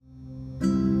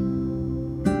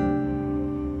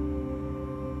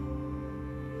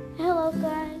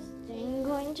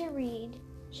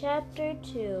Chapter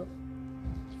 2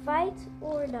 Fight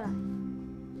or Die.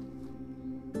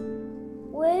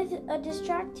 With a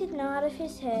distracted nod of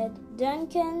his head,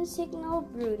 Duncan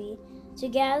signaled Broody to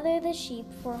gather the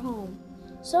sheep for home.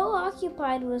 So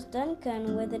occupied was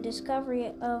Duncan with the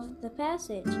discovery of the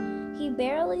passage, he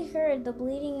barely heard the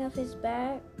bleating of his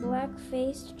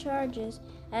black-faced charges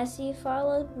as he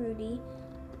followed Broody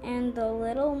and the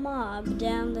little mob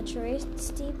down the traced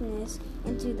steepness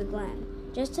into the glen.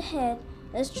 Just ahead,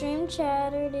 a stream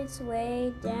chattered its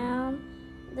way down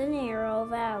the narrow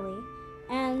valley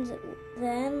and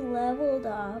then leveled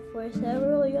off for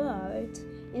several yards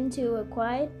into a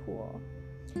quiet pool.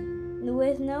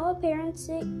 With no apparent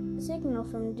signal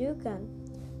from Duncan,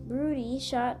 Broody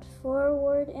shot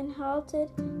forward and halted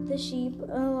the sheep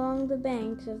along the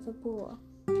banks of the pool.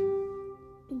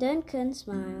 Duncan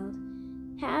smiled.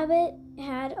 Habit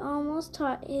had almost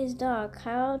taught his dog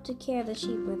how to care the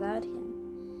sheep without him.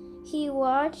 He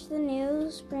watched the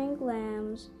new spring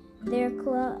lambs, their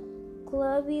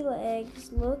clubby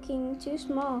legs looking too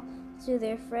small to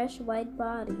their fresh white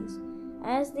bodies,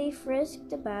 as they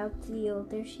frisked about the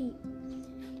older sheep.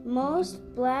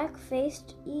 Most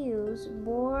black-faced ewes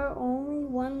bore only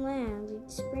one lamb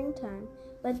each springtime,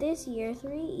 but this year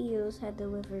 3 ewes had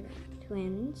delivered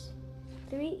twins.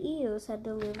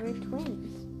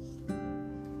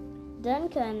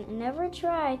 Duncan never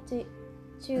tried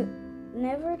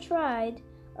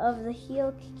of the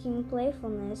heel-kicking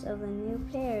playfulness of the new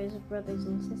pairs of brothers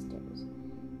and sisters.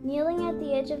 Kneeling at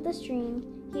the edge of the stream,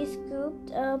 he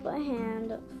scooped up a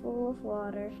handful of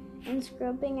water, and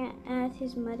scrubbing at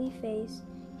his muddy face,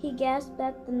 he gasped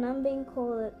at the numbing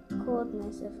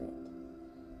coldness of it.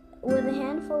 With a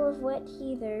handful of wet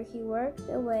heather, he worked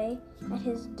away at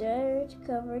his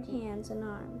dirt-covered hands and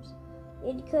arms.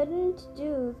 It couldn't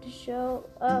do to show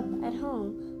up at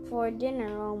home for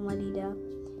dinner all muddied up.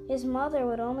 His mother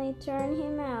would only turn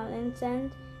him out and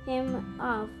send him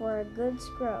off for a good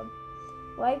scrub.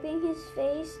 Wiping his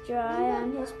face dry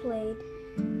on his plate,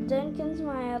 Duncan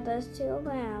smiled as 2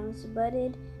 lambs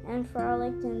budded and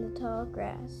frolicked in the tall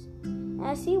grass.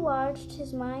 As he watched,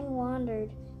 his mind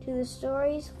wandered to the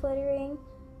stories flittering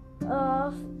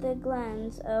off the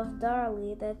glens of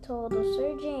Darley that told of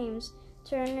Sir James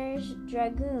Turner's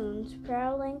dragoons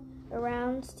prowling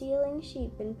around stealing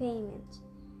sheep in payment.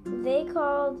 They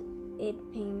called it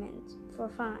payment for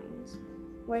fines.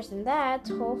 Worse than that,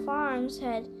 whole farms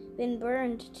had been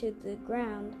burned to the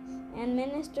ground, and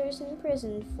ministers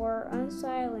imprisoned for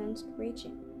unsilenced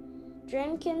preaching.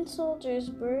 Drunken soldiers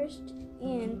burst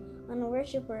in on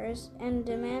worshippers and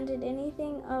demanded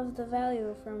anything of the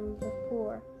value from the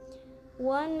poor.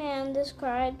 One man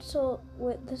described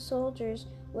the soldiers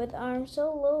with arms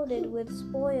so loaded with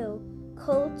spoil,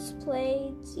 coats,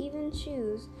 plates, even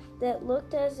shoes, that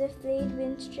looked as if they'd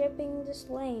been stripping the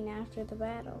slain after the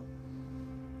battle.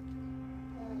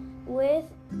 With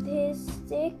his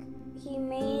stick, he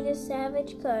made a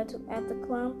savage cut at the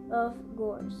clump of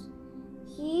gorse.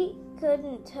 He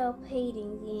couldn't help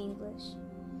hating the English.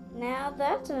 "Now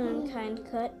that's an unkind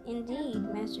cut, indeed,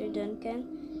 Master Duncan,"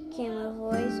 came a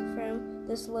voice from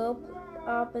the slope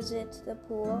opposite the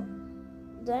pool.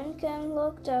 Duncan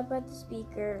looked up at the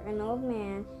speaker, an old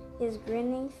man, his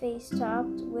grinning face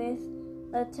topped with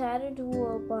a tattered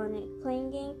wool bonnet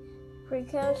clinging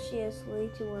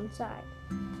precariously to one side.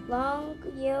 Long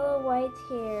yellow-white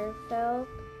hair fell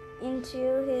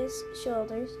into his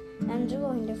shoulders and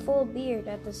joined a full beard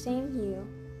at the same hue.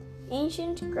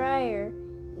 Ancient Grier,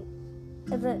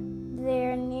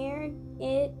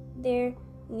 their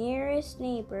nearest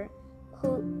neighbor,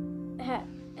 who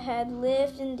had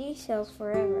lived in these hills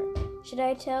forever. "Should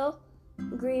I tell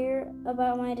Grier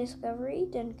about my discovery?"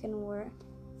 Duncan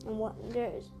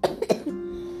wonders.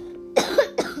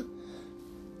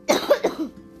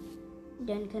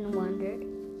 Duncan wondered.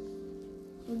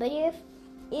 But if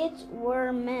it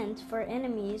were meant for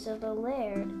enemies of the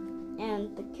laird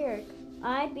and the kirk,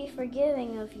 I'd be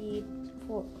forgiving of ye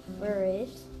for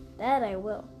it. That I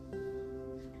will.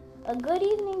 "A good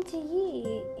evening to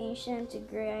ye, ancient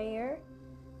Grier,"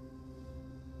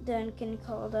 Duncan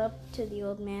called up to the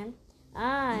old man.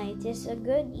 "Aye, 'tis a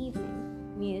good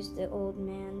evening," mused the old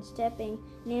man, stepping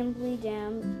nimbly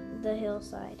down the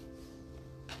hillside.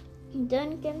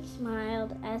 Duncan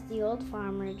smiled as the old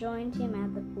farmer joined him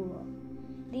at the pool.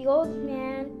 The old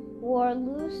man wore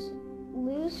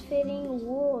loose-fitting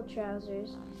wool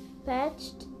trousers,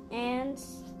 patched and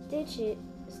stitched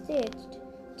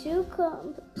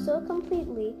so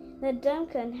completely that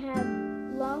Duncan had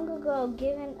long ago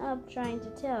given up trying to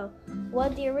tell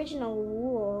what the original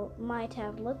wool might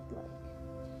have looked like.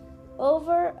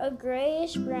 Over a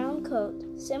grayish-brown coat,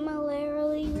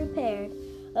 similarly repaired,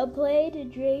 a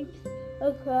plaid draped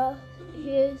across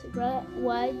his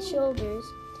wide shoulders,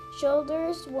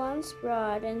 shoulders once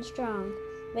broad and strong,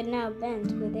 but now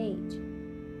bent with age.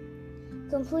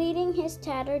 Completing his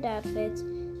tattered outfits,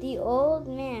 the old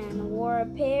man wore a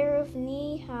pair of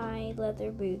knee-high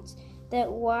leather boots that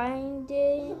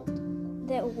winded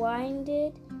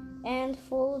and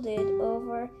folded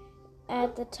over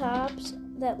at the tops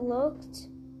that looked,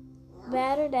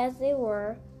 battered as they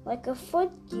were, like a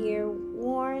footgear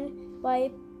worn by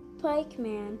a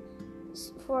pikeman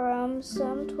from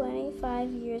some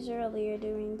 25 years earlier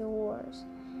during the wars.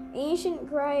 Ancient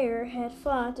Grier had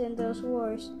fought in those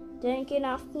wars. Duncan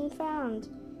often found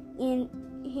in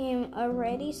him a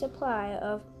ready supply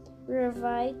of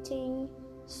riveting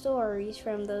stories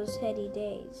from those heady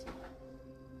days.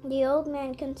 The old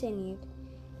man continued,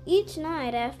 "Each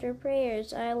night after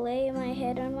prayers I lay my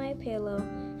head on my pillow,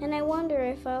 and I wonder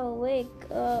if I'll wake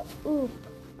oop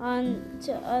on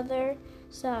the other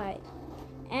side.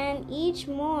 And each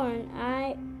morn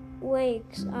I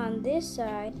wakes on this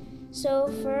side, so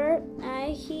fur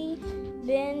I he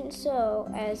been so,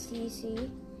 as ye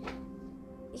see."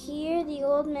 Here the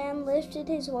old man lifted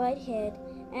his white head,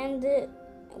 and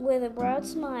with a broad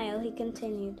smile he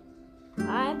continued,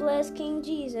 "I bless King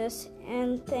Jesus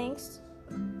and thanks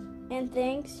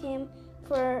him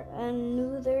for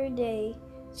another day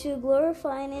to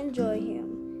glorify and enjoy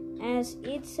him, as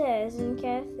it says in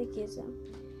Catechism.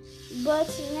 But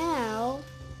now,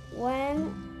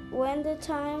 when the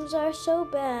times are so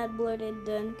bad," blurted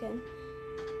Duncan,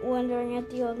 wondering at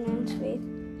the old man's faith,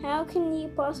 "how can ye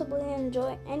possibly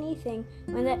enjoy anything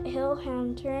when that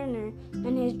hellhound Turner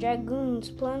and his dragoons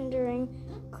plundering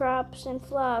crops and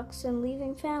flocks and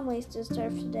leaving families to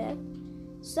starve to death?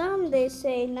 Some, they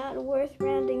say, not worth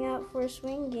rounding out for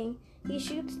swinging. He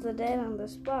shoots the dead on the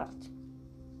spot."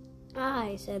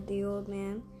 "Aye," said the old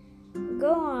man.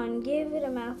 "Go on, give it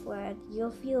a mouth, lad.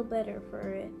 You'll feel better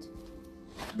for it."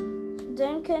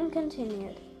 Duncan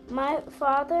continued, "My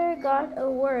father got a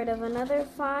word of another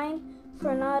fine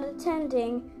for not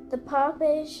attending the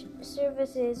popish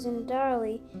services in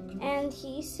Darley, and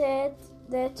he said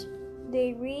that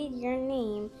they read your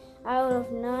name out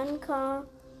of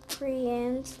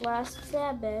non-comprehense last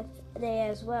Sabbath day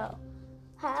as well.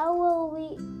 How will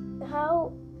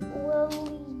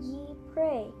ye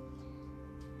pray?"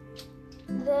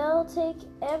 "They'll take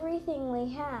everything we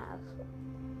have.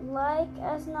 Like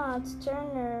as not,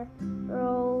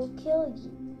 Turner'll kill ye.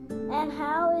 And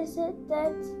how is it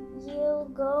that ye'll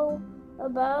go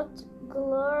about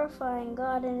glorifying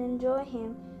God and enjoy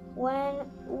him when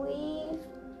we've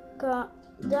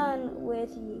done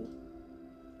with ye?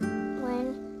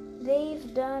 When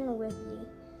they've done with ye?"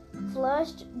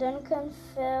 Flushed, Duncan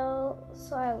fell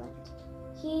silent.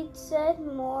 He'd said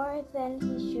more than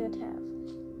he should have.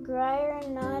 Grier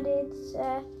nodded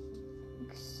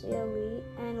satisfactorily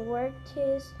and worked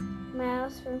his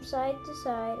mouth from side to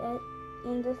side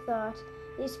in the thought,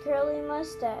 his curly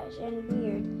mustache and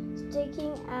beard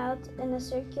sticking out in a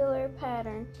circular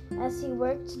pattern as he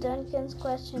worked Duncan's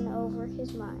question over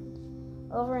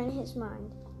in his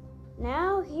mind.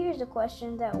 "Now here's a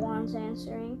question that wants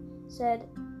answering," said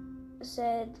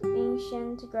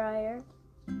ancient Grier.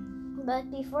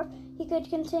 But before he could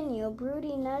continue,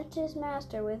 Broody nudged his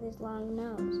master with his long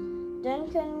nose.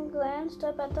 Duncan glanced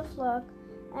up at the flock,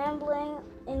 ambling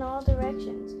in all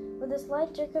directions. With a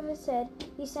slight jerk of his head,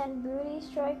 he sent Broody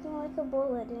striking like a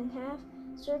bullet in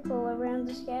half-circle around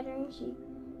the scattering sheep.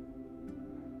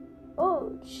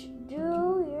 "Oh,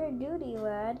 do your duty,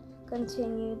 lad,"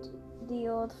 continued the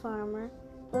old farmer,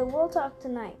 "but we'll talk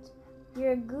tonight.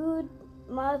 Your good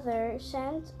mother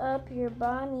sent up your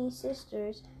bonny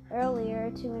sisters earlier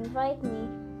to invite me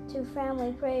to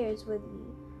family prayers with ye.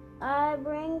 I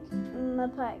bring my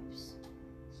pipes,"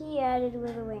 he added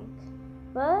with a wink.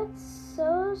 "But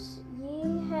so's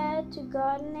ye had to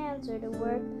God an answer to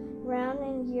work round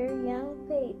in your young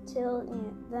pate till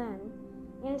then.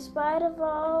 In spite of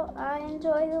all, I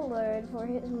enjoy the Lord for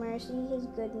his mercy, his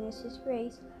goodness, his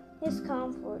grace, his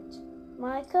comfort.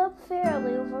 My cup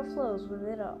fairly overflows with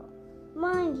it all.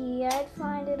 Mind ye, I'd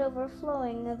find it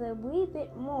overflowing a wee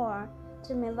bit more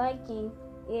to my liking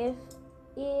if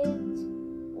it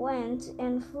went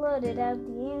and flooded out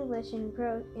the English in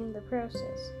the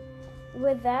process."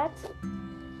 With that,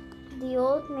 the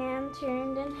old man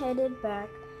turned and headed back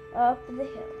up the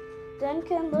hill.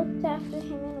 Duncan looked after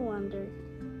him in wonder.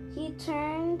 He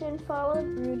turned and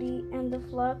followed Broody and the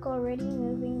flock already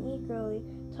moving eagerly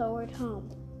toward home.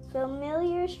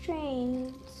 Familiar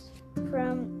strains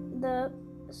from the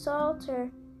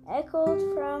Psalter echoed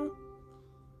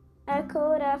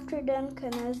after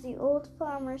Duncan as the old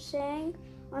farmer sang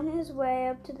on his way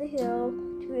up to the hill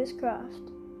to his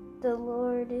croft. The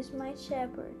Lord is my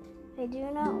shepherd, I do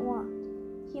not want.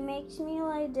 He makes me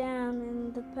lie down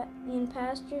in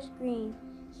pastures green.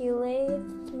 He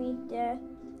ladeth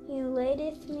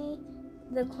me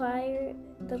the quiet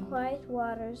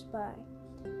waters by.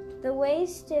 The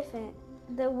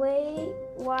way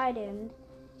widened,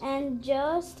 and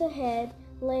just ahead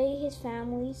lay his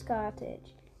family's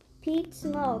cottage. Peat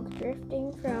smoke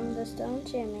drifting from the stone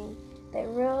chimney that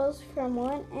rose from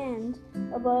one end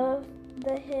above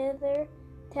the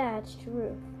heather-thatched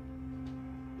roof.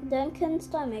 Duncan's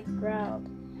stomach growled.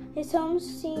 His home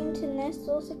seemed to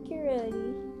nestle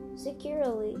securely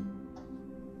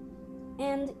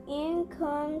and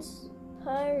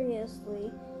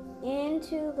inconspicuously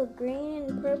into the green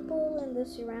and purple in the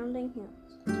surrounding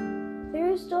hills. There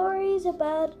are stories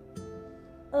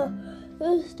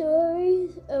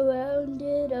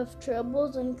abounded of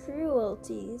troubles and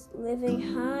cruelties, living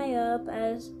high up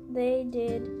as they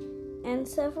did, and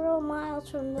several miles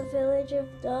from the village of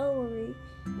Dullery,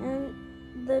 and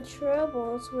the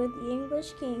troubles with the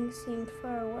English king seemed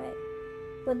far away.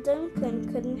 But Duncan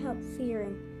couldn't help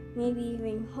fearing, maybe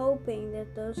even hoping,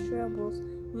 that those troubles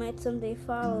might someday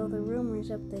follow the rumors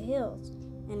up the hills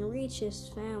and reach his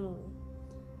family.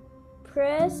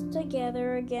 Pressed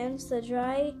together against the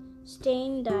dry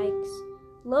stone dikes,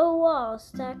 low walls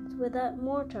stacked without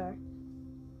mortar,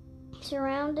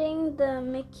 surrounding the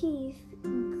McKeith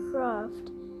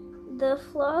croft, the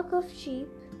flock of sheep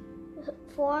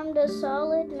formed a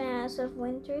solid mass of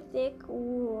winter-thick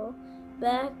wool,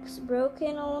 backs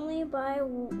broken only by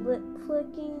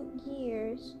flicking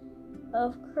years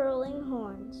of curling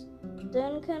horns.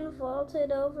 Duncan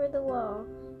vaulted over the wall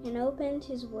and opened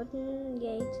his wooden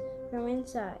gate from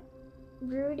inside.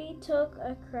 Broody took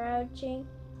a crouching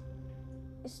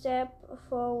step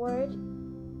forward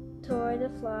toward the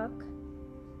flock,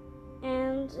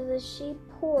 and the sheep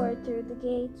poured through the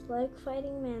gates like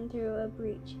fighting men through a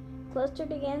breach,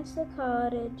 clustered against the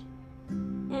cottage,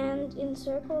 and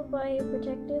encircled by a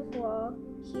protective wall.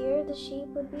 Here the sheep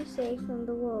would be safe from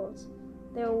the wolves.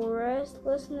 Their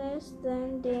restlessness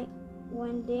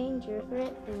when danger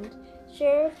threatened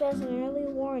served as an early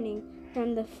warning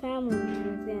from the family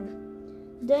within.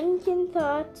 Duncan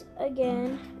thought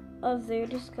again of their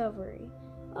discovery.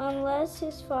 Unless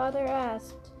his father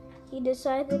asked, he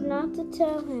decided not to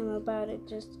tell him about it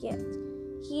just yet.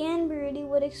 He and Broody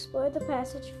would explore the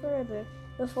passage further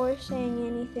before saying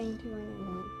anything to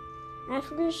anyone.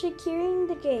 After securing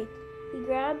the gate, he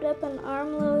grabbed up an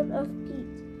armload of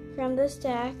peat from the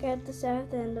stack at the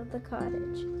south end of the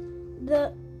cottage.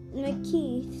 The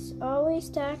McKeiths always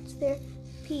stacked their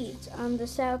peat on the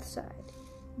south side.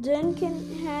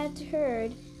 Duncan had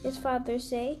heard his father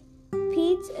say,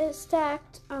 "Peat is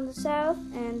stacked on the south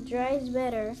and dries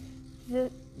better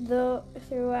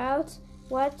throughout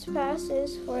what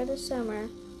passes for the summer,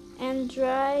 and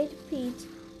dried peat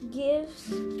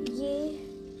gives ye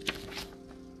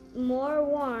more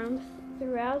warmth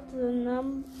throughout the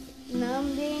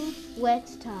numbing wet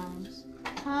times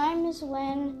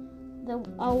when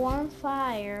a warm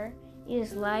fire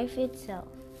is life itself."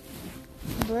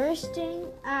 Bursting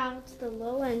out the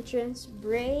low entrance,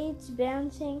 braids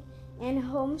bouncing and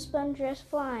homespun dress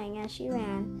flying as she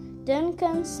ran,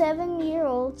 Duncan's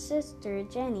 7-year-old sister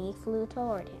Jenny flew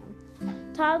toward him.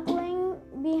 Toddling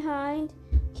behind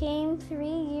came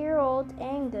 3-year-old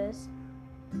Angus,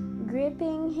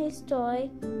 gripping his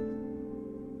toy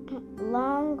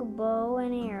long bow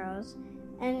and arrows,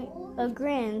 and a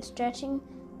grin stretching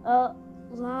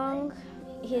along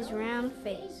his round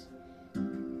face.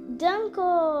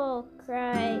 "Duncle!"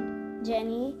 cried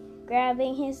Jenny,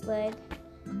 grabbing his leg,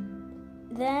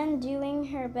 then doing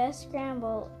her best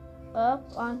scramble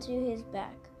up onto his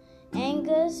back.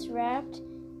 Angus wrapped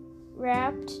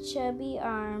chubby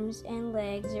arms and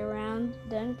legs around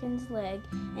Duncan's leg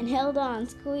and held on,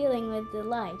 squealing with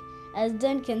delight as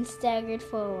Duncan staggered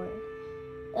forward.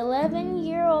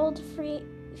 11-year-old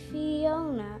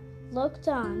Fiona looked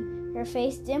on, her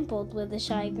face dimpled with a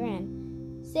shy grin.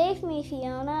 "Save me,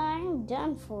 Fiona, I'm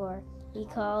done for," he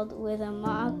called with a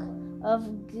mock of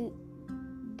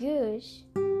gooish,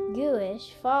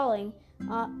 falling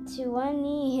to one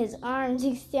knee, his arms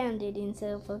extended in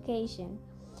supplication.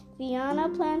 Fiona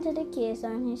planted a kiss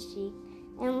on his cheek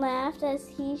and laughed as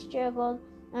he struggled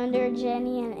under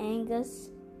Jenny and Angus's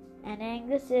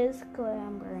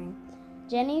clambering.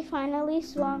 Jenny finally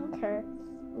swung her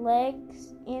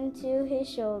legs into his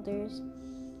shoulders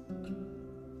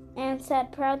and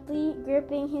sat proudly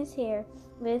gripping his hair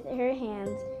with her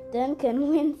hands, Duncan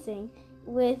wincing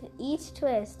with each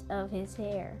twist of his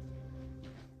hair.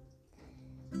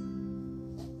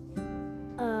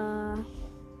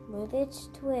 with its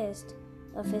twist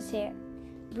of his hair.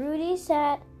 Broody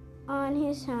sat on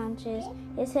his haunches,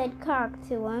 his head cocked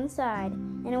to one side,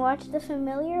 and watched the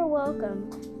familiar welcome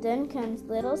Duncan's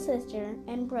little sister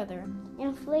and brother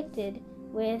inflicted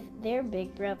with their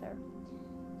big brother.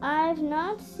 "I've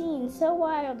not seen so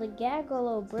wild a gaggle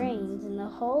o' brains in the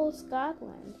whole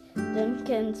Scotland,"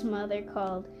 Duncan's mother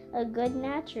called a good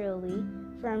naturally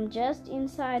from just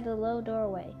inside the low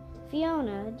doorway.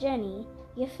 "Fiona, Jenny,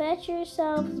 you fetch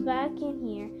yourselves back in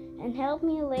here and help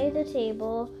me lay the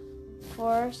table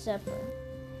for supper."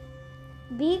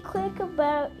 "Be quick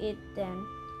about it, then."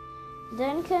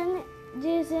 Duncan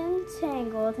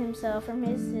disentangled himself from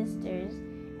his sisters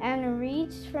and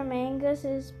reached from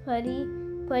Angus's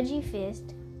pudgy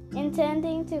fist,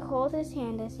 intending to hold his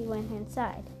hand as he went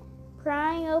inside.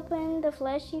 Prying open the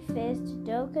fleshy fist,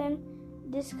 Duncan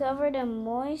discovered a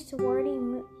moist, warty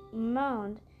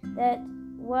mound that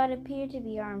what appeared to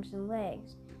be arms and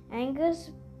legs.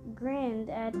 Angus grinned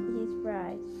at his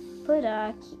bride.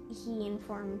 "Puddock," he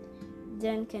informed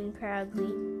Duncan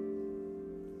proudly.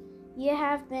 "You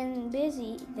have been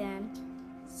busy, then,"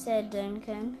 said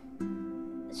Duncan,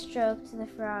 stroked the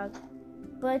frog.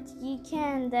 "But ye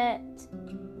can that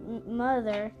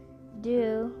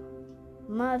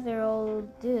mother'll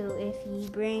do if ye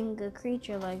bring a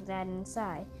creature like that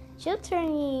inside. She'll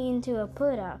turn ye into a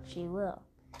puddock, she will."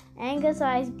 Angus'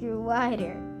 eyes grew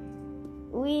wider.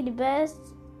 "We'd best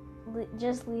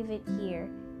just leave it here,"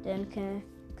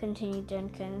 continued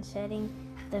Duncan, setting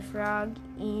the frog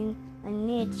in a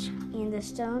niche in the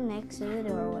stone next to the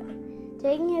doorway.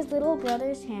 Taking his little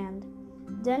brother's hand,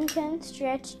 Duncan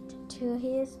stretched to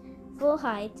his full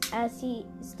height as he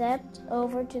stepped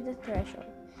over to the threshold.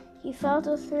 He felt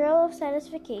a thrill of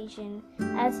satisfaction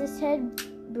as his head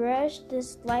brushed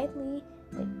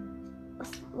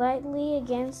lightly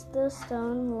against the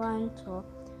stone lintel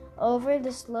over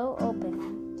the slow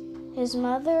opening. His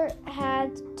mother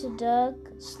had to duck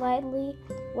slightly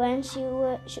when she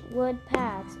would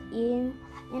pass in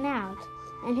and out,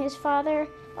 and his father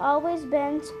always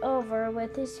bent over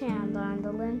with his hand on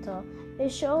the lintel,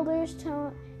 his shoulders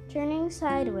turning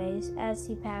sideways as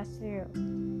he passed through.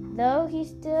 Though he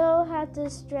still had to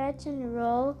stretch and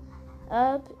roll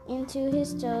up into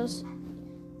his toes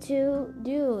to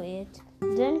do it,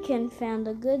 Duncan found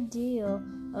a good deal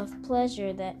of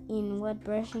pleasure in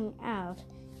brushing out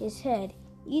his head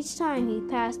each time he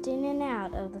passed in and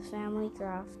out of the family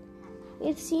croft.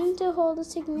 It seemed to hold a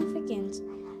significance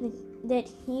that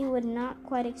he would not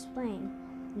quite explain.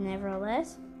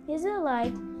 Nevertheless, his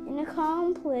delight in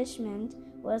accomplishment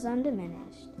was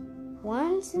undiminished.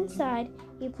 Once inside,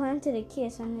 he planted a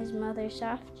kiss on his mother's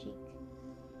soft cheek.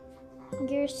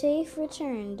 "Your safe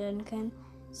return, Duncan,"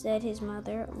 said his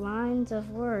mother, lines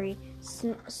of worry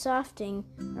softening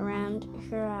around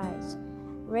her eyes.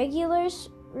 Regular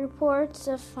reports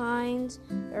of fines,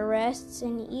 arrests,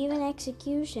 and even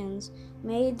executions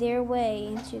made their way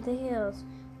into the hills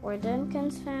where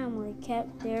Duncan's family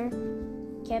kept their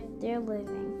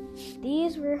living.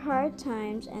 These were hard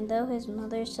times, and though his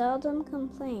mother seldom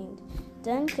complained,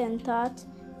 Duncan thought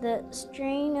the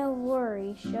strain of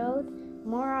worry showed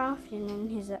more often in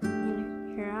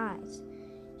her eyes.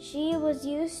 She was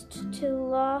used to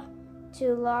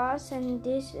loss and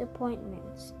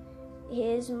disappointments.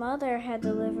 His mother had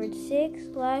delivered 6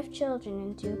 live children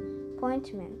into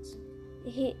appointments.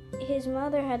 His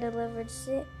mother had delivered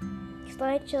 6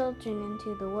 live children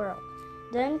into the world.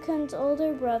 Duncan's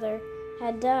older brother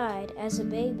had died as a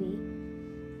baby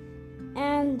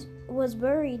and was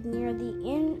buried near the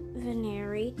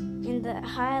Invenery in the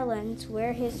Highlands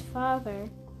where his father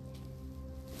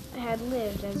had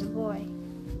lived as a boy.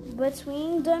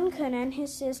 Between Duncan and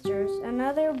his sisters,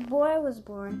 another boy was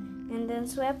born and then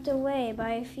swept away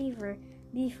by a fever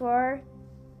before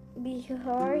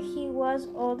he was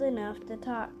old enough to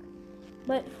talk.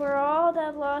 But for all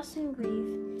that loss and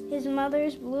grief, his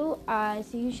mother's blue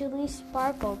eyes usually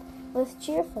sparkled with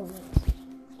cheerfulness,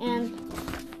 and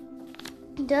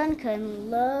Duncan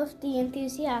loved the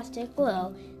enthusiastic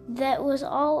glow that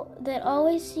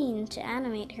always seemed to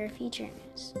animate her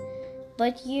features.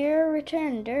 "But you're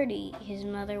returned dirty," his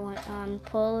mother went on,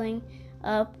 pulling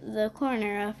up the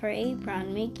corner of her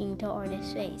apron, making toward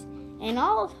his face. "And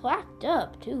all whacked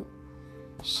up, too,"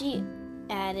 she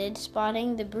added,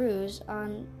 spotting the bruise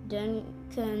on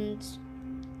Duncan's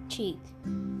cheek.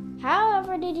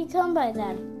 "However did you come by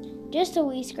that?" "Just a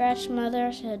wee scratch,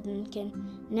 mother," said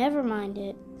Duncan. "Never mind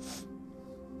it."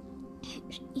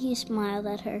 He smiled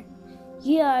at her.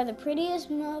 "You are the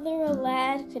prettiest mother a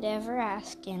lad could ever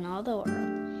ask in all the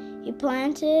world." He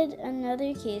planted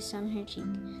another kiss on her cheek.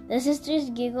 The sisters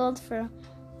giggled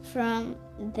from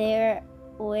there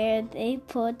where they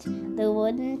put the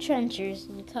wooden trenchers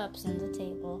and cups on the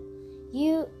table.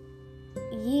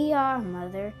 Ye are,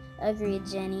 Mother, agreed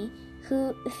Jenny,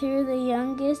 who, through the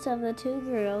youngest of the two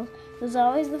girls, was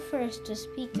always the first to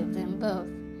speak of them both.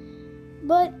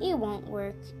 But it won't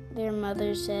work, their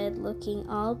mother said, looking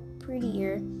all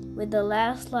prettier with the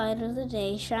last light of the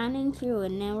day shining through a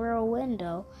narrow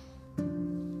window.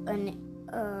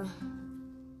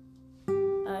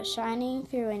 Shining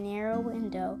through a narrow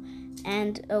window,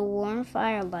 and a warm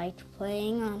firelight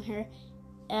playing on her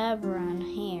auburn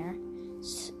hair,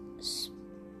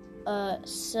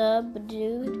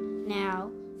 subdued now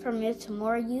from its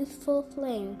more youthful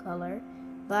flame color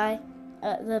by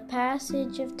the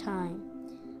passage of time.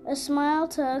 A smile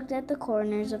tugged at the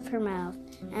corners of her mouth,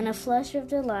 and a flush of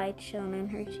delight shone in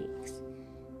her cheeks.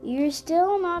 "You're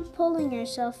still not pulling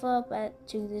yourself up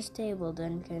to this table,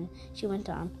 Duncan," she went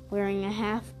on, wearing a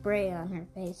half-bray on her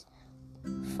face.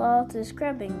 "Fall to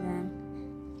scrubbing, then."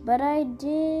 "But I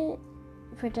did,"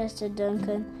 protested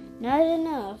Duncan. "Not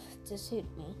enough to suit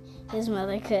me," his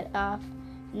mother cut off,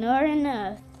 "nor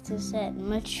enough to set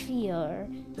much fear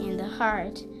in the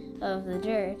heart of the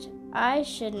dirt, I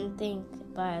shouldn't think,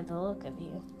 by the look of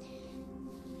you."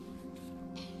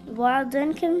 While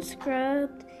Duncan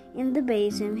scrubbed in the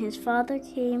basin, his father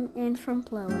came in from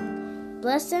plowing.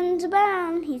 "Blessings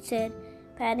abound," he said,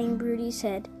 patting Broodie's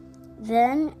head.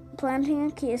 Then, planting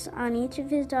a kiss on each of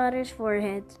his daughter's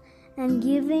foreheads, and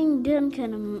giving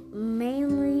Duncan a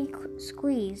manly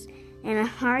squeeze and a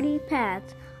hearty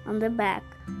pat on the back,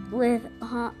 with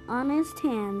honest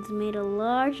hands made a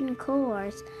large and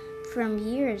coarse from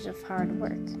years of hard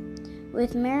work.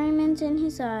 With merriment in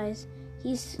his eyes,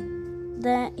 he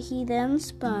then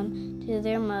spun to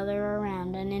their mother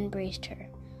around and embraced her.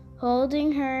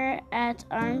 Holding her at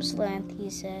arm's length, he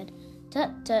said,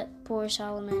 "Tut, tut, poor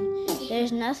Solomon,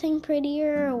 there's nothing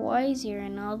prettier or wiser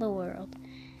in all the world."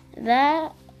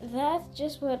 That's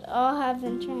just what all have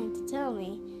been trying to tell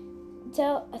me.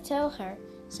 Tell her,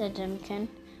 said Duncan.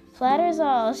 Flatter's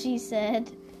all, she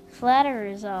said.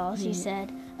 Flatterer's all, she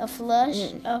said, a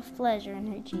flush of pleasure in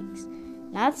her cheeks.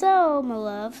 "Not so, my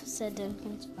love," said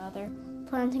Duncan's father,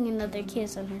 planting another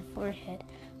kiss on her forehead.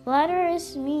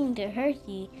 "Flatterers mean to hurt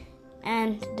ye,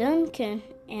 and Duncan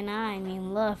and I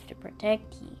mean love to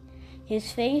protect ye."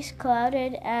 His face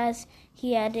clouded as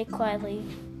he added quietly,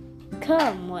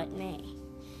 "Come what may."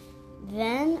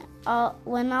 Then,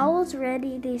 when all was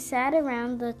ready, they sat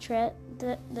around the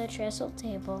trestle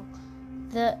table,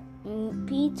 the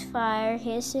peat fire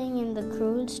hissing in the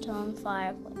crude stone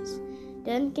fireplace.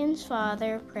 Duncan's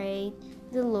father prayed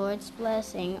the Lord's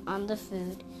blessing on the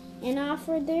food and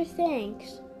offered their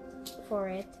thanks for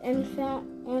it, and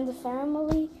the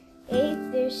family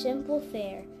ate their simple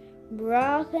fare,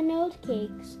 broth and oat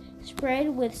cakes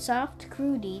spread with soft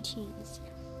cruddy cheese.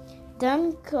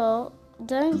 Duncan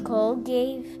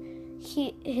gave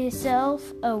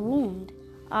himself a wound,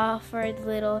 offered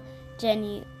little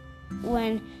Jenny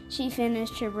when she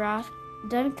finished her broth.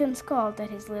 Duncan scolded at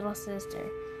his little sister.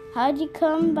 "How'd you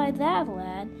come by that,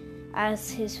 lad?"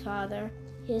 asked his father,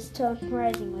 his tone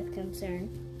rising with concern.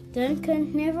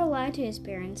 Duncan never lied to his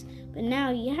parents, but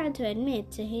now he had to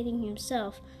admit to hitting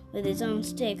himself with his own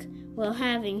stick while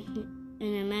having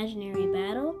an imaginary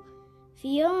battle.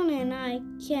 "Fiona and I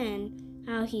ken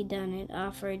how he done it,"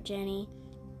 offered Jenny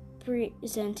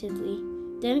presentedly.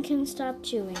 Duncan stopped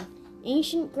chewing.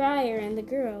 Ancient Grier and the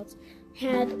girls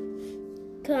had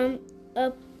come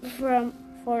up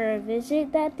for a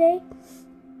visit that day.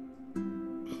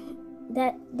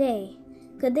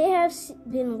 Could they have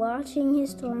been watching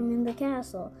his storm in the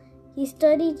castle? He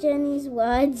studied Jenny's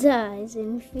wide eyes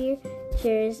and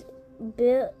features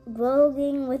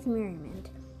bulging with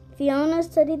merriment. Fiona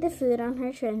studied the food on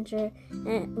her trencher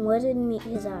and wouldn't meet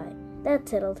his eye. That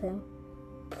settled him.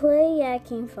 "Play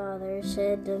yakking, father,"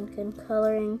 said Duncan,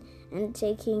 coloring and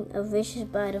taking a vicious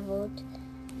bite of oat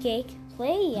cake.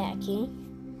 "Play acting,"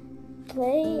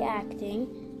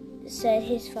 said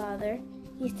his father.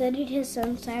 He studied his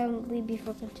son silently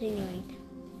before continuing.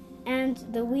 "And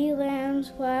the wee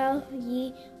lambs, while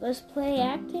ye was play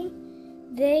acting,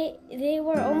 they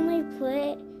only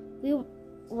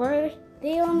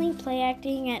play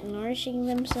acting at nourishing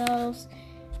themselves,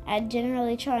 at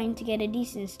generally trying to get a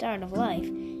decent start of life.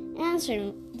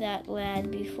 Answer that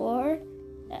lad. Before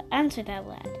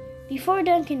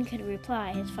Duncan could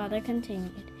reply, his father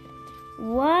continued.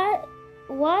 What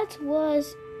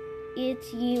was it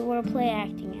ye were play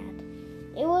acting at?"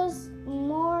 "It was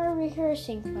more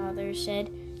rehearsing, father," said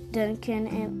Duncan,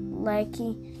 and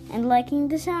liking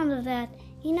the sound of that,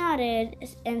 he nodded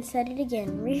and said it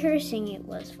again. "Rehearsing it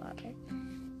was, father."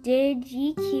 Did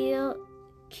ye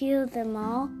kill them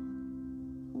all?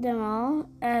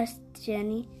 Asked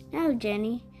Jenny. No,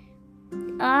 Jenny,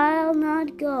 I'll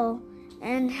not go,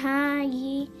 and ha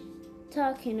ye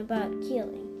talking about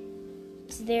killing,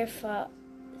 said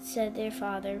their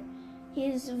father,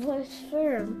 his voice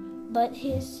firm, but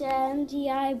his sandy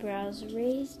eyebrows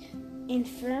raised in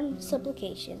firm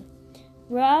supplication.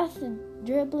 Wrath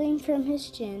dribbling from his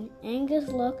chin, Angus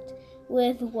looked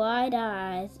with wide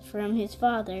eyes from his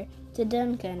father to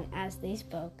Duncan as they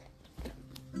spoke.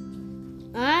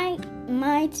 I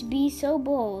might be so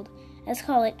bold as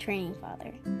call it training,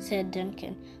 father, said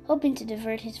Duncan, hoping to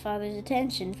divert his father's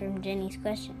attention from Jenny's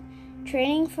question.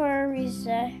 Training for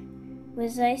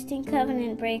resisting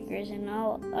covenant breakers and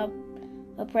all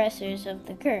oppressors of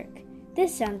the kirk.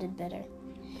 This sounded better.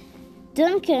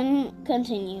 Duncan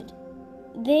continued.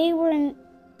 It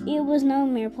was no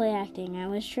mere play acting. I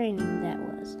was training, that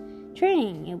was.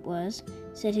 Training, it was,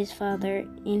 said his father,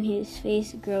 in his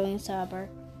face growing somber.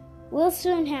 We'll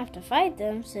soon have to fight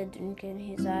them, said Duncan,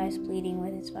 his eyes pleading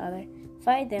with his father.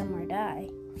 Fight them or die.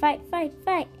 Fight, fight,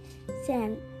 fight,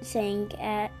 sang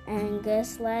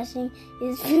Angus, slashing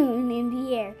his spoon in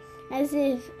the air, as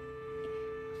if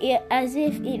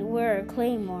it were a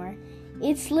claymore.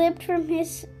 It slipped from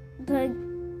his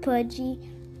pudgy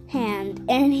hand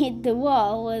and hit the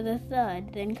wall with a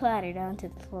thud, then clattered onto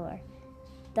the floor.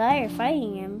 Dire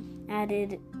fighting him,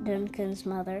 added Duncan's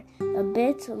mother, a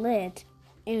bit lit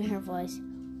in her voice.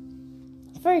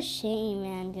 For shame,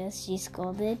 Angus, she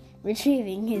scolded,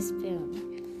 retrieving his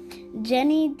spoon.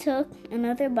 Jenny took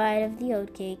another bite of the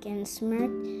oatcake and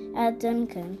smirked at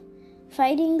Duncan.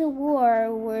 Fighting the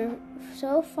war were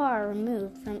so far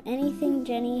removed from anything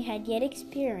Jenny had yet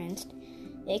experienced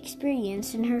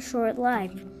in her short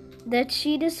life that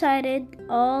she decided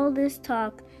all this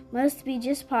talk must be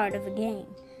just part of a game.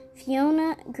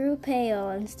 Fiona grew pale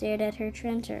and stared at her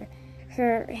trencher,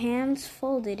 her hands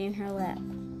folded in her lap.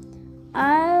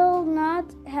 I'll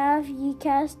not have ye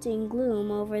casting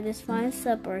gloom over this fine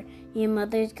supper your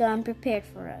mother's gone prepared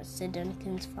for us, said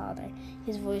Duncan's father,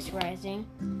 his voice rising.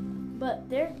 But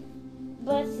they're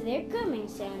coming,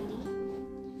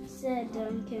 Sandy, said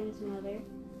Duncan's mother,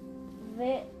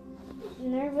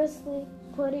 nervously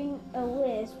putting a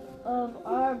wisp of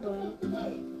auburn,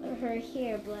 her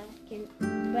hair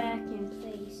back in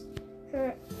place,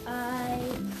 her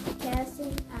eyes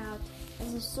casting out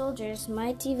as the soldiers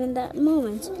might even that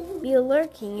moment be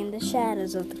lurking in the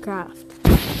shadows of the croft.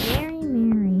 Mary,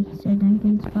 Mary, said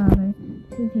Duncan's father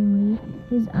soothingly.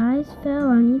 His eyes fell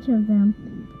on each of them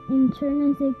in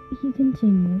turn as he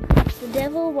continued. The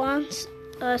devil wants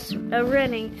us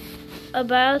running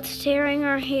about, tearing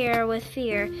our hair with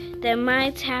fear that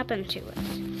might happen to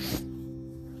us.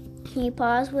 He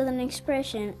paused with an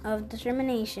expression of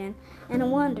determination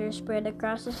and wonder spread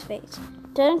across his face.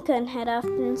 Duncan had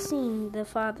often seen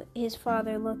his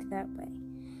father look that way.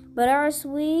 But our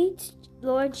sweet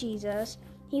Lord Jesus,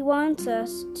 he wants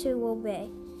us to obey.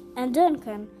 And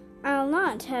Duncan, I'll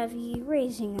not have ye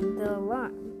raising the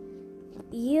alarm.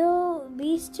 You'll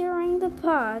be stirring the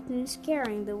pot and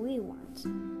scaring the wee ones.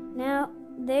 Now,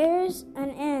 there's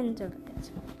an end of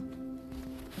it.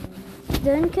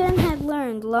 Duncan had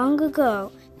learned long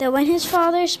ago that when his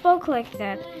father spoke like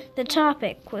that, the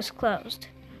topic was closed.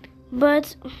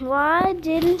 But why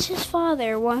didn't his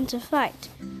father want to fight?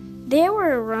 There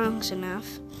were wrongs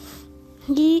enough.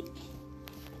 He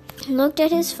looked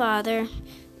at his father's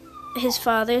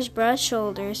broad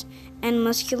shoulders and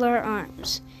muscular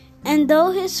arms, and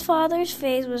though his father's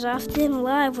face was often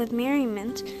alive with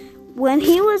merriment, when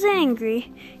he was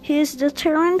angry, his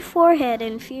determined forehead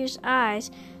and fierce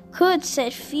eyes could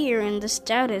set fear in the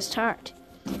stoutest heart.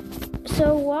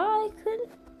 So why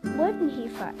wouldn't he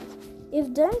fight?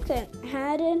 If Duncan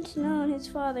hadn't known his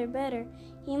father better,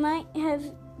 he might have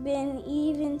been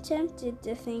even tempted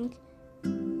to think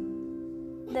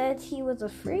that he was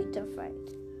afraid to fight.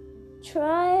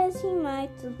 Try as he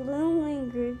might, the gloom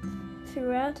lingered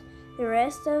throughout the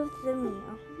rest of the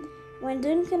meal. When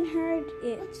Duncan heard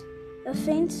it, a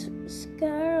faint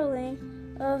skirling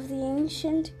of the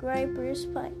ancient griper's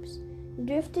pipes,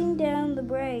 drifting down the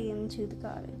brae into the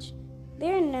cottage.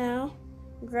 There now,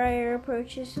 Grier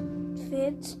approaches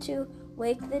fit to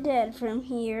wake the dead from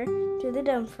here to the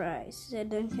Dumfries,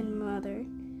 said Duncan's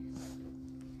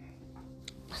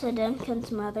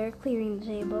mother, clearing the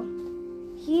table.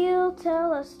 He'll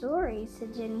tell us stories,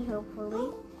 said Jenny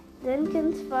hopefully.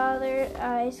 Duncan's father's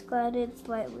eyes clouded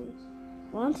slightly.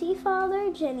 Won't he,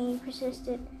 father? Jenny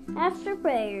persisted. After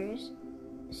prayers,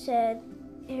 said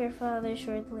her father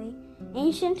shortly.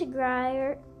 Ancient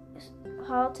Grier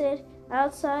halted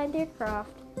outside their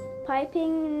croft,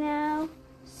 piping now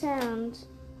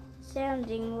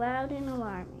sounding loud and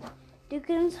alarming.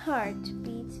 Duncan's heart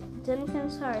beats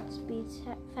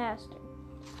faster.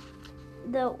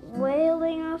 The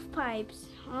wailing of pipes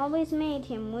always made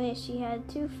him wish he had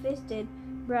a two-fisted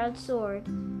broadsword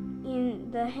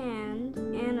in the hand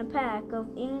and a pack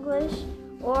of English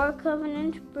or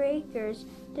Covenant breakers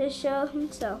to show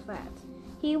himself at.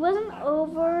 He wasn't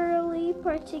overly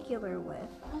particular with.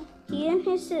 He and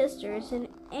his sisters and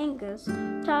Angus,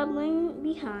 toddling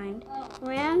behind,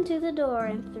 ran to the door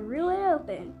and threw it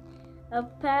open. A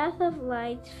path of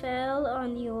light fell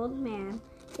on the old man,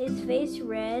 his face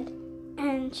red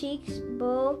and cheeks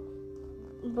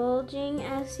bulging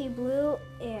as he blew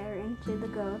air into the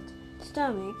goat's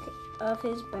stomach of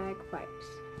his bagpipes.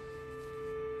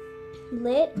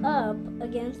 Lit up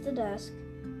against the dusk,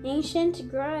 ancient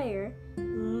Grier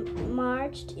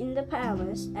marched in the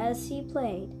palace as he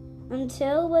played,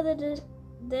 until with a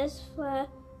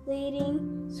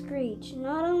desolating screech,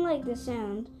 not unlike the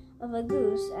sound of a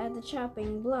goose at the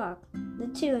chopping block, the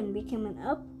tune became an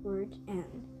upward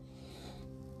end.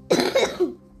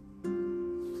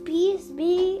 Peace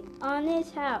be on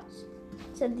his house,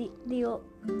 said the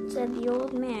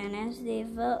old man as they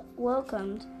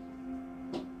welcomed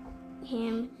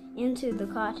him into the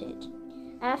cottage.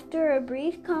 After a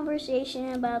brief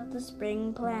conversation about the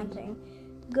spring planting,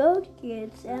 goat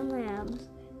kids and lambs,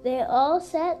 they all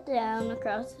sat down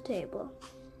across the table.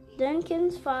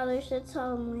 Duncan's father said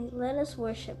solemnly, "Let us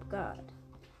worship God."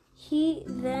 He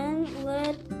then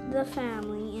led the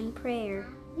family in prayer,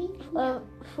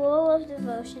 full of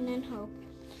devotion and hope,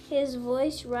 his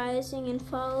voice rising and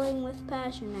falling with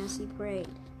passion as he prayed.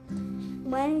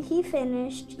 When he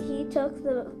finished, he took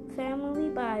the family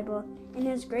Bible in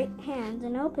his great hands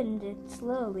and opened it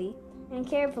slowly and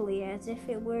carefully, as if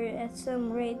it were at some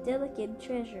great delicate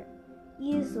treasure,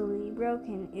 easily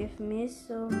broken if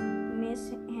mishandled.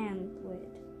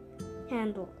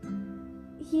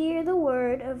 Hear the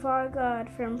word of our God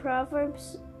from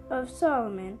Proverbs of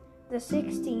Solomon, the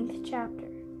 16th chapter,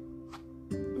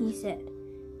 he said,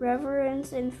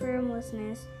 reverence and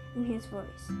firmness in his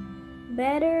voice.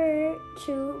 Better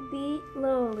to be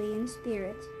lowly in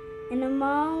spirit and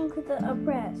among the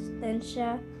oppressed than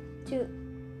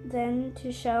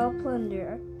to shall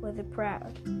plunder with the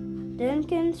proud.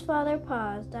 Duncan's father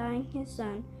paused, eyeing his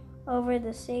son over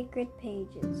the sacred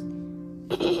pages.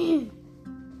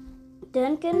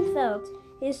 Duncan felt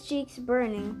his cheeks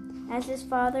burning as his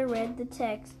father read the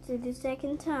text the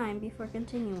second time before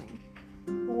continuing.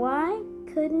 Why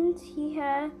couldn't he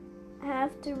have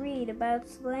to read about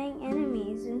slaying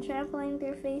enemies and trampling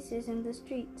their faces in the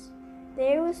streets?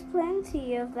 There was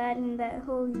plenty of that in that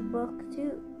holy book,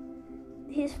 too.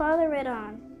 His father read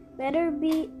on. Better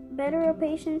a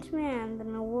patient man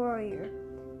than a warrior,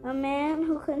 a man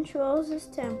who controls his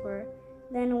temper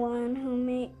than one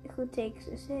who takes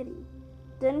a city.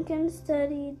 Duncan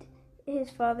studied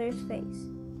his father's face.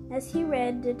 As he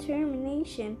read,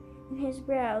 determination in his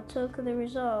brow took the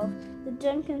resolve that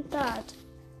Duncan thought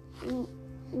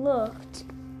looked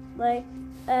like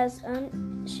as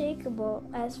unshakable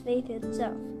as faith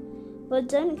itself. But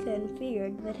Duncan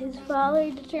feared that his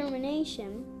father's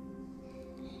determination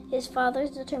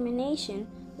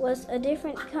was a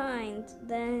different kind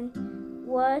than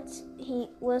what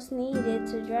was needed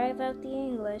to drive out the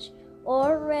English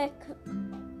or wreak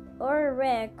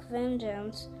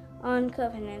vengeance on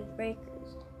Covenant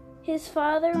breakers. His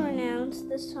father announced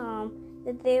the psalm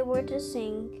that they were to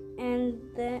sing, and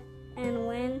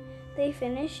when they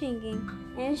finished singing,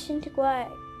 ancient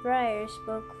Grier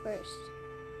spoke first.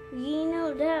 Ye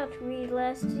no doubt read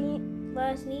last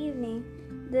evening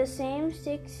the same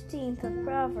 16th of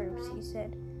Proverbs, he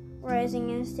said,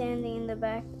 rising and standing in the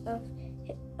back of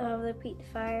the peat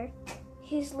fire.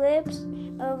 His lips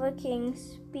of a king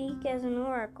speak as an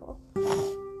oracle.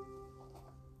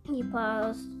 He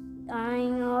paused,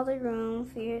 eyeing all the room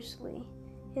fiercely.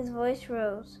 His voice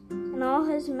rose, and all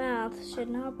his mouth should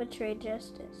not betray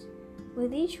justice.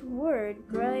 With each word,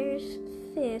 Grier's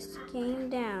fist came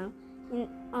down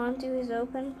onto his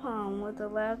open palm with a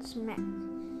loud smack.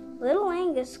 Little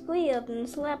Angus squealed and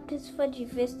slapped his fudgy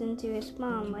fist into his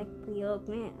palm like the old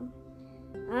man.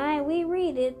 "Aye, we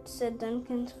read it," said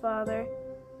Duncan's father,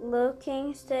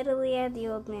 looking steadily at the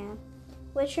old man.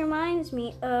 "Which reminds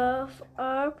me of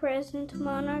our present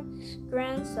monarch's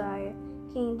grandsire,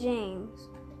 King James.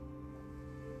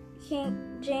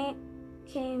 King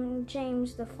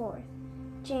James IV.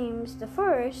 James the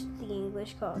First, the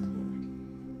English called him."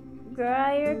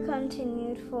 Grier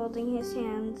continued, folding his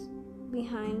hands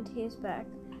behind his back,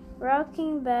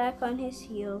 rocking back on his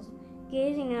heels,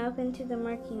 gazing up into the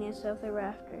murkiness of the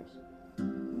rafters.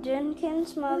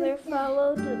 Duncan's mother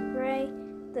followed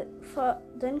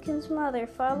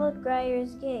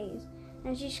Grier's gaze,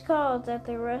 and she scowled at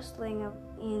the rustling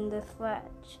in the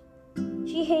thatch.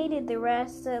 She hated the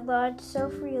rats that lodged so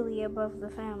freely above the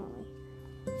family.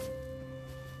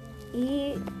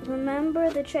 Remember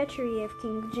the treachery of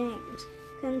King James,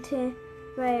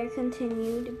 Grier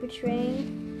continued,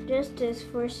 betraying justice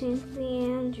for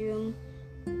saintly Andrew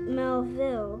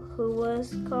Melville, who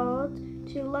was called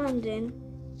to London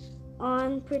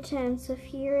on pretense of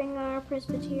hearing our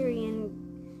Presbyterian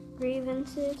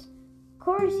grievances. Of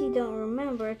course you don't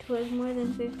remember, 'twas more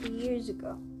than 50 years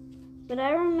ago. But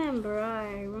I remember.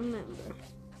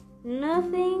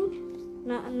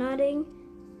 Nodding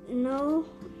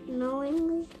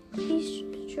knowingly,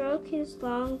 he stroked his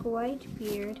long white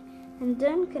beard, and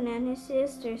Duncan and his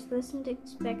sisters listened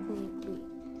expectantly.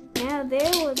 Now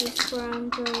there was a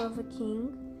scoundrel of a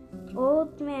king,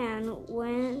 old man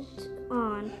went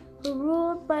on, who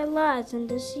ruled by lies and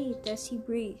deceit as he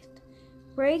breathed.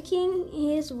 Breaking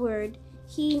his word,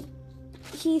 he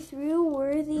threw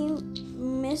worthy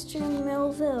Mr.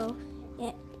 Melville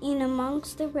in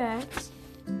amongst the rats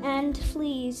and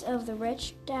fleas of the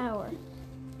wretched tower.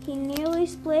 He nearly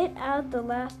split out the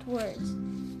last words.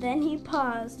 Then he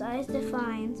paused, eyes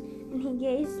defiant, and he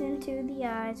gazed into the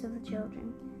eyes of the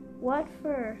children. "What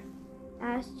for?"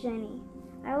 asked Jenny.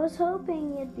 "I was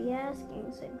hoping you'd be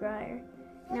asking," said Grier,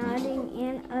 nodding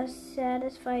in a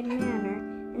satisfied manner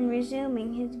and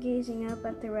resuming his gazing up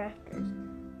at the rafters.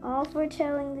 "All for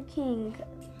telling the king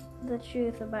the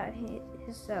truth about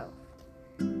himself."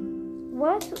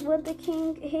 "What would the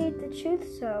king hate the truth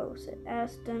so?"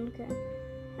 asked Duncan.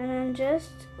 "An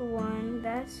unjust one,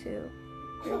 that's who,"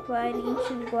 replied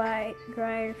ancient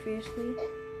Grier fiercely.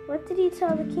 "What did he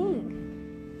tell the king?"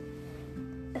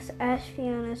 asked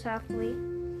Fiona softly.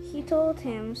 "He told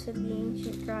him," said the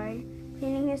ancient Grier,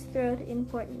 clearing his throat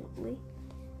importantly,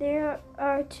 "there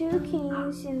are 2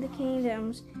 kings in the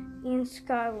kingdoms in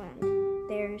Scotland.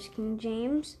 There is King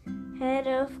James, head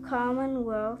of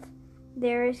Commonwealth.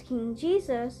 There is King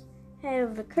Jesus, head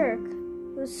of the Kirk,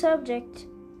 whose subject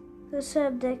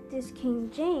is King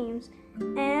James,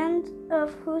 and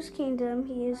of whose kingdom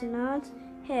he is not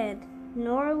head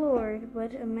nor lord,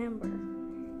 but a member."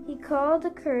 He called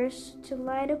a curse to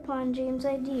light upon James'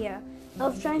 idea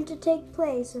of trying to take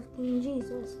place of King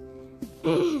Jesus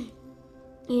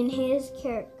in his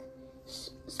kirk.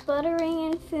 Sputtering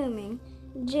and fuming,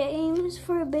 James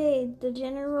forbade the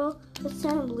General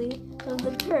Assembly of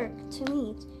the Kirk to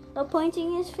meet,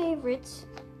 appointing his favorites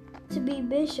to be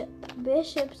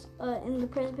bishops in the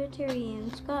Presbyterian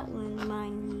Scotland,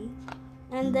 mind ye.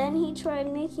 And then he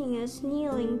tried making us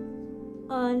kneeling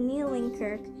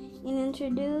kirk, and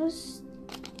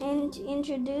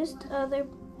introduced other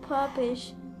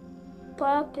popish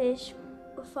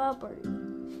foppery.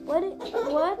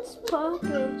 What's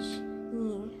popish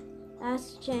mean?"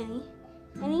 asked Jenny.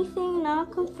 "Anything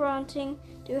not confronting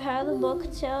to how the book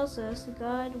tells us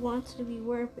God wants to be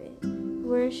worshipped.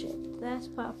 That's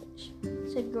popish,"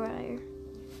 said Grier.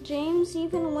 "James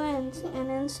even went and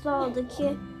installed a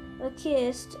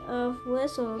kist of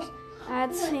whistles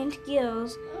at St.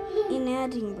 Giles in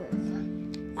Edinburgh.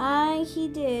 Aye, he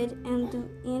did, and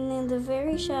in the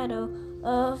very shadow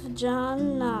of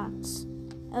John Knox's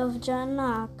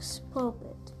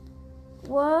pulpit."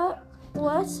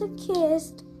 What's a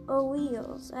kist o'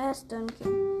 wheels?" asked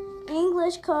Duncan.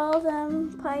 "English call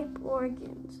them pipe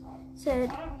organs,"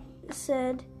 said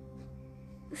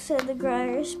the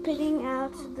Grier, spitting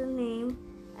out the name.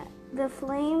 The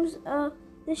flames of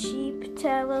the sheep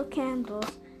tallow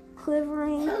candles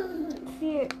quivering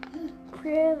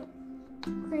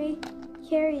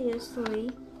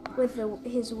precariously with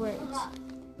his words.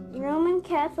 "Roman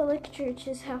Catholic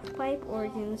churches have pipe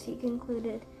organs," he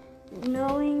concluded,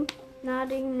 nodding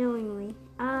knowingly.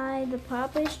 "Aye, the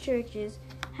popish churches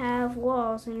have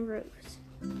walls and roofs,"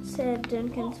 said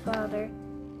Duncan's father,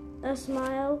 a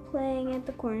smile playing at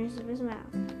the corners of his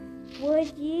mouth.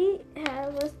 "Would ye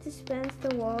have us dispense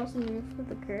the walls and roof of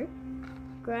the kirk?"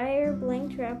 Grier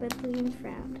blinked rapidly and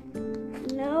frowned.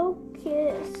 "No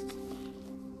kist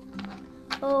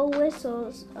o'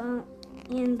 whistles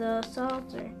in the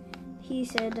Psalter," he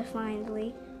said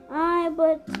defiantly. "Aye,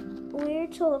 but we're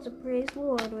told to praise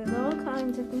Lord with all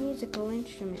kinds of musical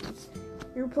instruments,"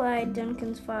 replied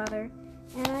Duncan's father,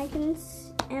 and I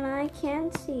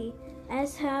can't see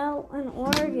as how an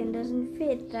organ doesn't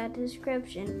fit that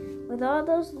description, with all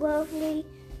those lovely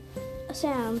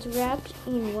sounds wrapped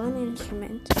in one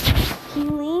instrument." He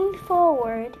leaned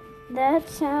forward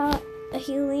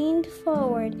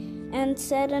and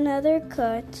set another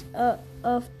cut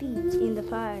of beat in the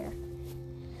fire.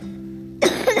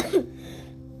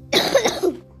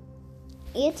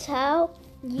 It's how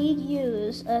ye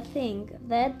use a thing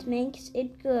that makes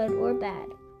it good or bad.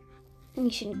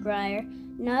 Ancient Grier,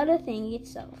 not a thing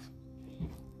itself.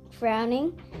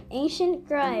 Frowning, Ancient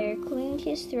Grier cleaned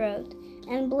his throat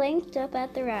and blinked up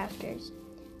at the rafters.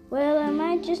 Well, I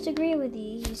might just agree with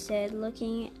ye, he said,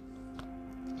 looking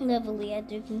levelly at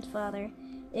Duncan's father,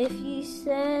 if ye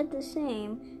said the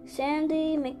same,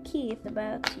 Sandy McKeith,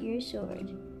 about your sword.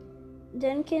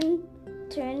 Duncan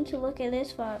turned to look at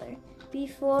his father.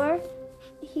 Before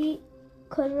he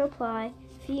could reply,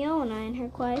 Fiona, in her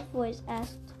quiet voice,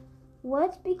 asked,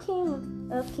 what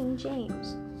became of King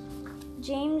James?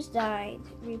 James died,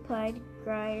 replied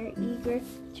Grier, eager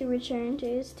to return to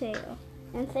his tale,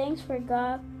 and thanks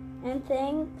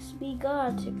be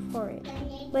God for it.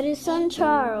 But his son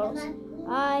Charles,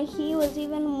 he was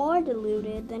even more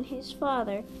deluded than his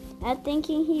father at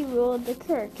thinking he ruled the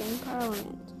kirk and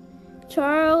parliament.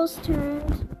 Charles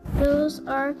turned his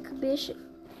Archbishop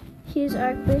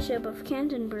of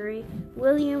Canterbury,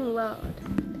 William Laud.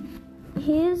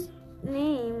 His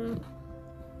name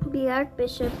be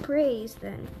Archbishop praised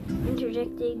then,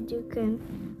 interjected Duncan.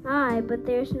 Aye, but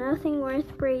there's nothing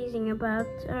worth praising about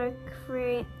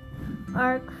Archfiend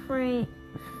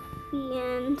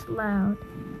Laud,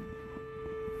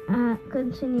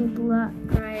 continued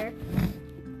Grier.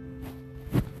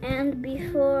 And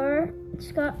before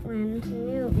Scotland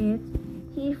knew it,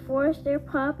 he forced their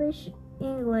popish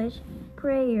English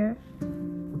prayer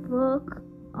book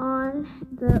on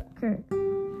the kirk.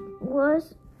 What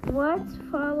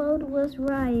followed was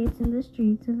riots in the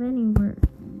streets of Edinburgh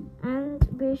and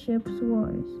the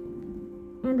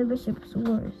bishops'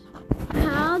 wars.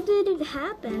 How did it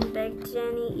happen? Begged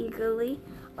Jenny eagerly.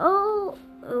 Oh,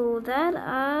 that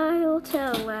I'll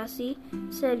tell, lassie,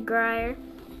 said Grier,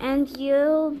 and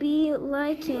you'll be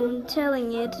light in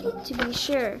telling it, to be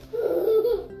sure.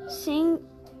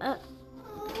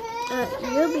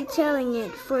 You'll be telling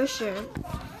it for sure.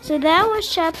 So that was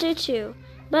chapter 2.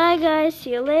 Bye, guys.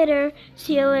 See you later.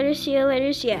 See you later. See you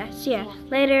later. See ya.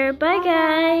 Later. Bye,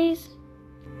 guys.